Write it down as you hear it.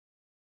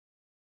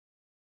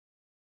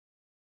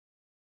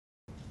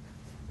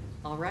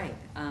All right,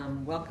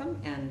 welcome,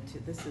 and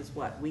this is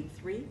what, week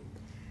 3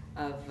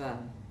 of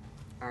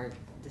our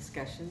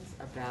discussions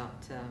about,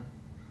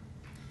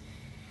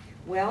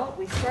 well,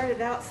 we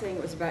started out saying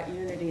it was about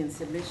unity and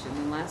submission,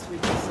 and last week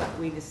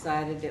we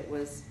decided there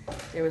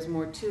was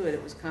more to it.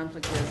 It was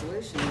conflict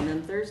resolution,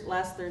 and then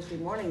last Thursday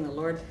morning, the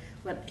Lord,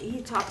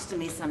 He talks to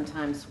me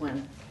sometimes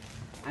when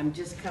I'm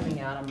just coming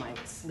out of my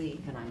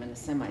sleep and I'm in a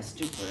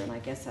semi-stupor, and I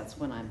guess that's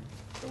when I'm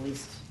the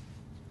least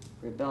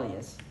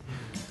rebellious.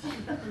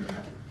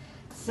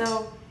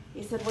 So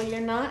he said, well, you're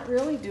not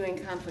really doing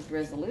conflict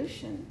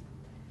resolution.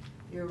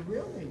 You're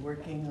really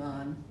working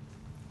on,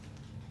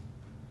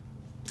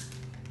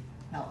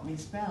 help me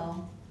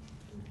spell,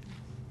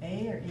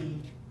 A or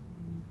E?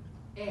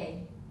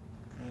 A.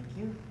 Thank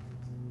you.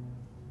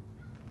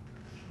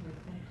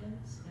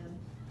 Repentance and,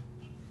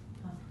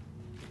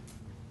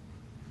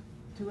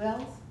 2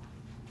 L's?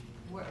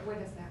 what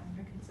is that one?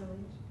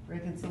 Reconciliation?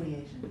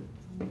 Reconciliation.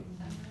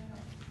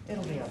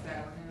 It'll be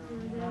okay.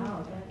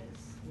 Wow, that is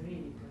really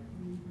good.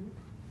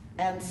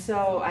 And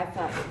so I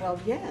thought, well,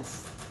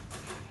 yes,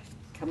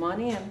 come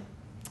on in.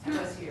 I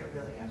was here,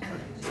 really.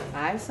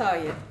 I saw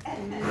you.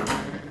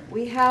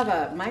 We have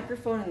a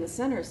microphone in the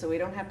center, so we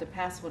don't have to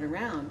pass one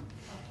around.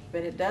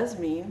 But it does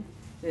mean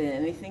that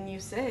anything you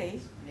say,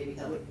 Maybe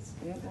well,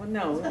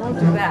 no, we won't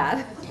do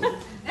that.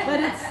 But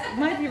it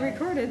might be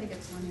recorded.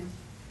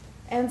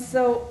 And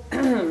so,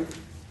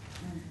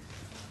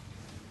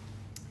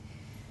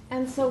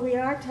 and so we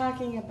are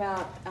talking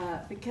about,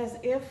 because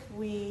if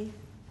we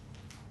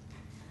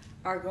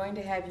are going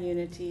to have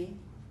unity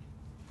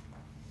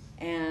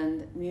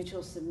and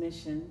mutual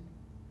submission,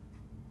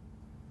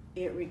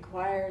 it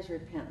requires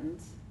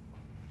repentance,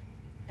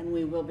 and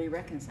we will be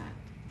reconciled.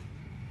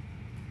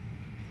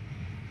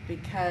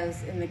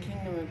 Because in the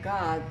kingdom of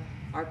God,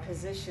 our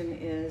position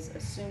is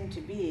assumed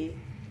to be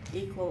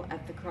equal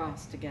at the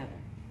cross together.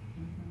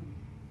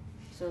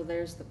 So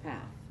there's the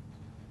path.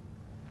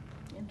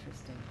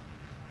 Interesting.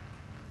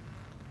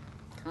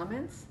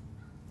 Comments?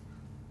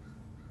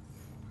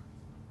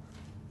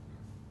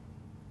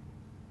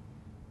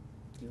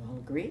 You all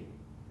agree?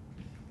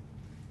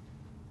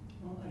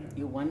 Well, I don't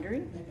You know.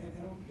 wondering?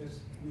 I don't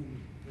just,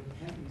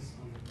 repentance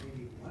on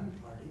maybe one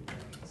party, but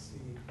I can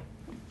see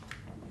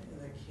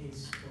the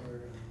case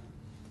where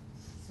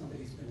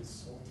somebody's been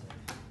assaulted.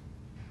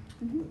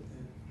 Mm-hmm. Would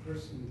the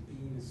person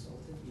being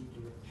assaulted need to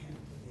repent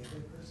to the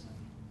other person?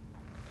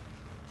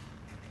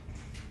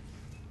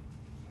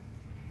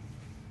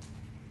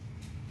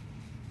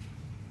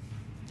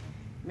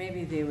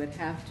 Maybe they would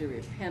have to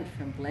repent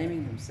from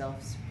blaming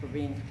themselves for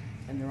being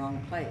in the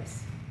wrong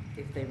place,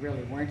 if they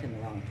really weren't in the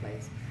wrong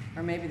place.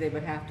 Or maybe they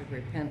would have to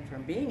repent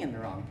from being in the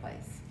wrong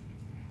place.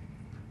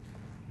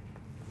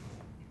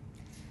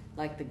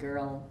 Like the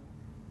girl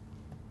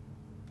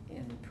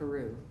in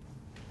Peru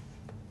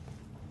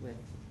with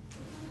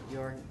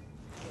Jorgen,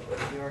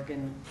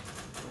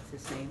 what's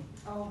his name?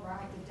 Oh,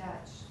 right, the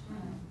Dutch.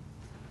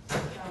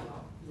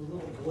 Fellow. The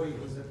little boy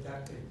was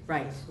abducted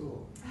Right. from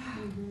school.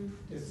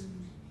 Does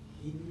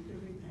he need to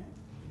repent?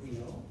 Do we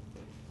know?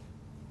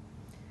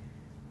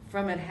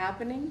 From it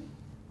happening?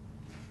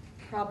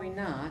 Probably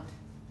not.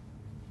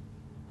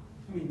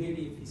 I mean,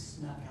 maybe if he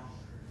snuck out,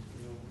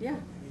 or, Yeah. I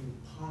mean,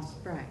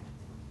 possibly. Right,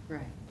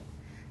 right.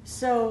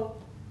 So,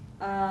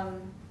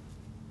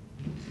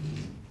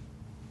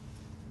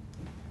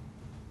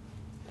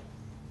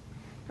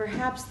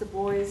 perhaps the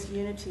boy's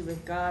unity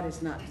with God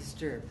is not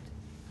disturbed.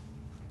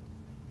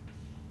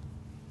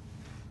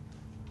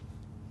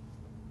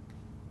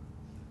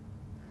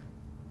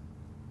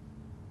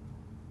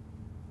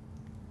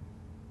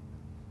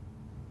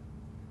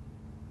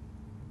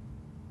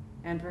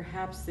 And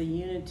perhaps the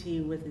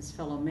unity with his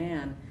fellow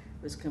man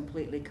was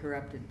completely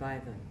corrupted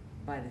by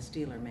the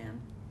stealer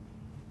man,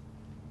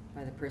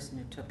 by the person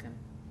who took him.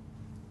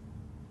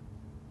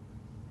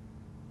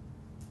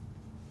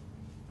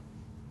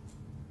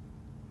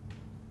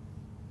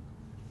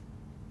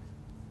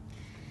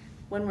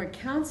 When we're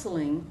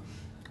counseling,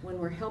 when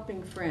we're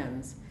helping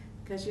friends,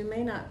 because you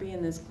may not be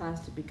in this class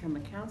to become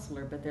a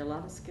counselor, but there are a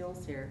lot of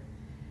skills here.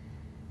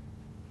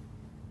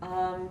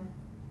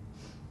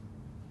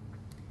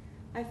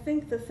 I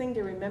think the thing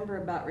to remember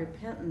about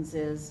repentance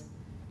is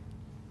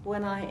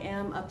when I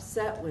am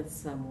upset with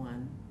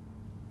someone,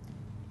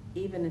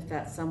 even if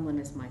that someone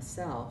is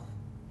myself,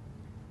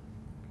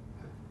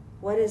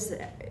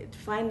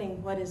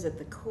 finding what is at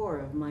the core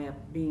of my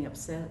being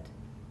upset.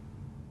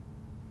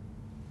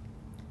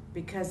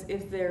 Because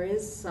if there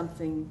is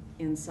something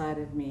inside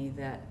of me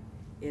that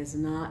is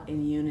not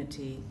in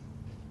unity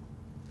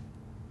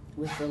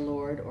with the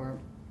Lord or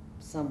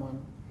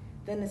someone,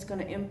 then it's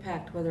going to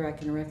impact whether I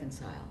can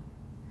reconcile.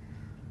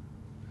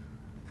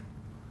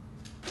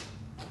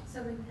 So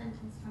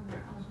repentance from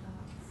our own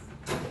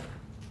thoughts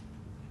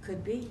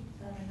Could be.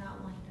 that are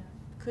not lined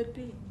up. Could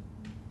be.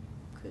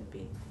 Could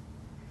be.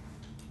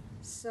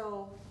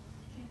 So,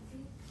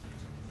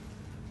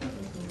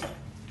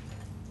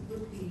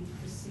 Would be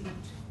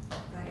perceived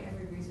by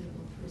every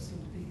reasonable person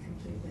to be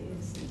completely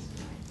innocent,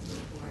 like the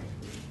little boy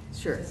who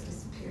sure. just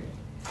disappeared.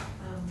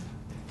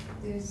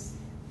 there's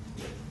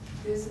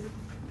a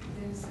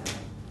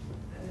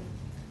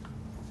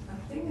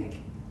thing that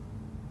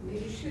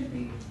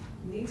maybe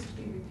needs to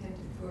be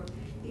repented for,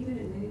 even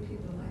in many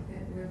people like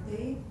that, where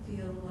they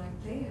feel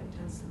like they have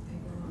done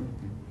something wrong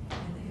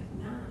and they have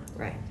not.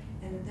 Right,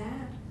 And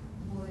that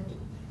would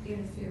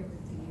interfere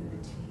with the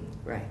unity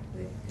right,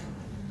 with God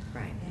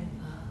right,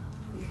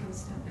 and become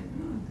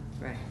stumbling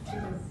block right, to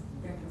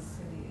the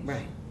reconciliation.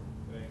 right.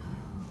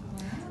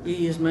 You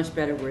use much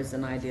better words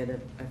than I did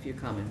a few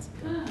comments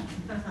ago.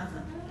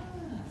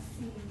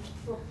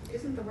 Well,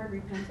 isn't the word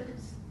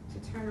repentance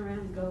to turn around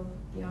and go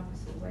the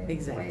opposite way? of the way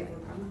Exactly.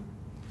 we're going?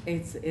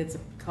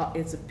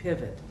 It's a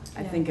pivot.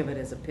 I think of it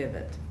as a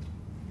pivot.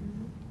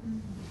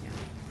 Yeah.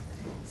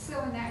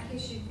 So in that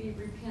case, you'd be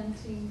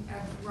repenting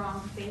of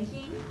wrong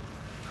thinking,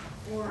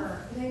 or?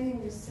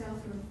 Blaming yourself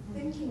for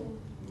thinking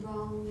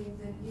wrongly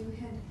that you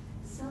had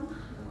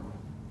somehow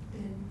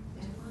been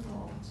at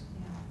fault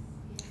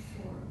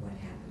for what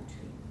happened to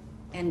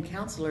you. And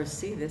counselors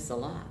see this a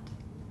lot.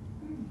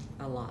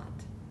 A lot.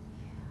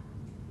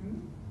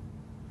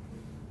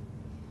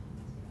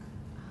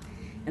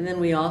 And then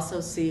we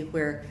also see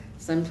where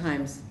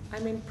sometimes, I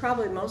mean,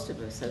 probably most of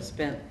us have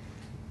spent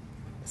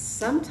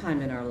some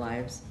time in our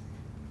lives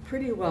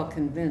pretty well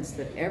convinced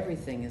that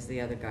everything is the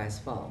other guy's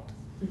fault.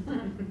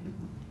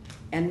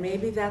 And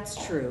maybe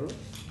that's true,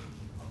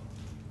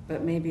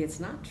 but maybe it's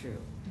not true.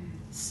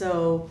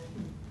 So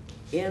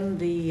in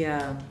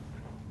the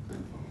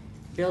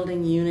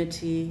building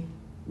unity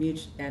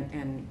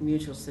and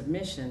mutual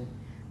submission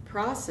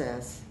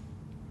process,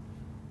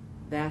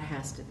 that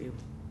has to be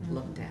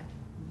looked at.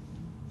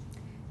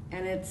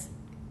 And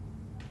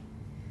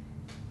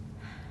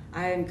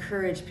I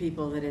encourage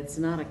people that it's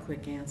not a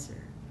quick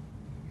answer.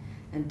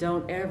 And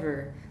don't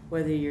ever,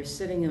 whether you're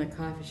sitting in a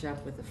coffee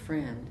shop with a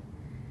friend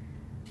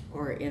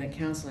or in a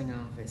counseling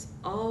office,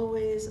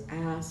 always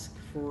ask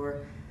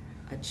for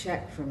a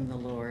check from the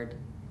Lord,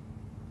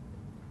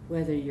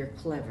 whether you're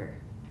clever.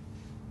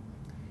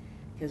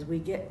 Because we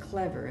get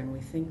clever and we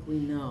think we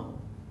know,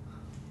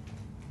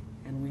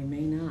 and we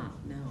may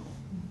not know.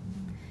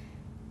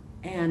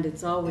 And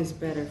it's always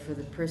better for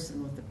the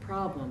person with the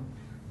problem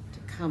to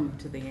come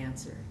to the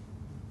answer.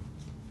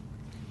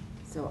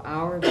 So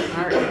our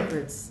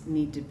efforts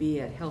need to be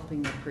at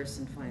helping the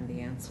person find the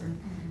answer,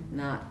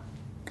 not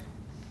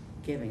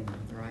giving them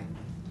the right.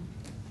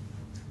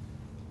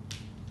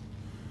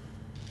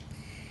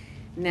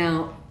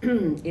 Now,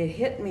 it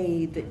hit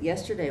me that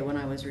yesterday when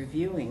I was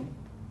reviewing,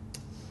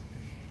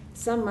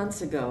 some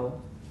months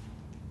ago,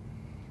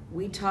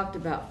 we talked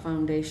about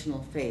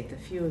foundational faith. A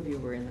few of you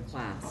were in the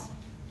class.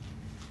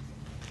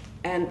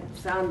 And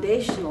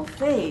foundational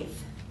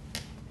faith,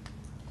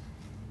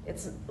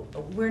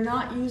 we're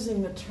not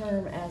using the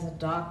term as a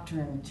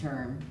doctrine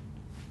term.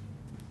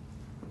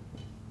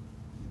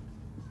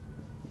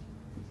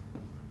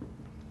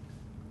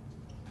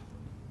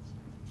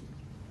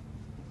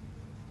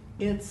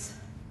 It's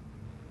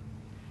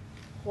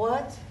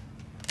what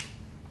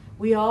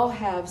we all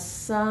have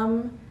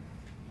some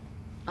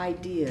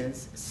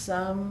ideas,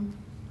 some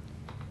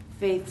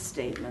faith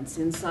statements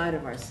inside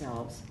of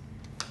ourselves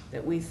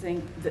that we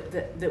think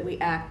that we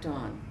act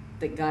on,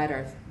 that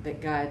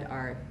guide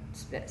our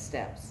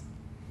steps.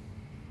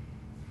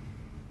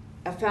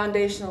 A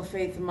foundational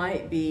faith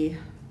might be,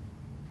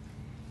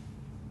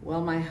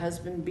 well, my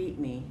husband beat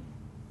me,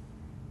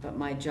 but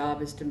my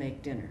job is to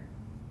make dinner.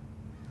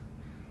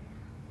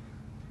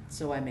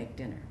 So I make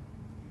dinner.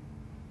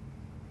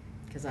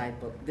 Because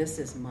this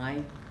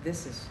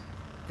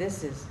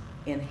is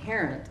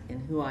inherent in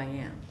who I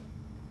am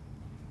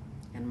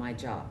and my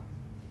job.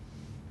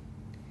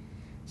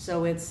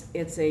 So it's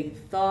a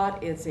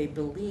thought, it's a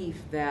belief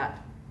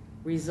that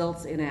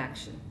results in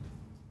action.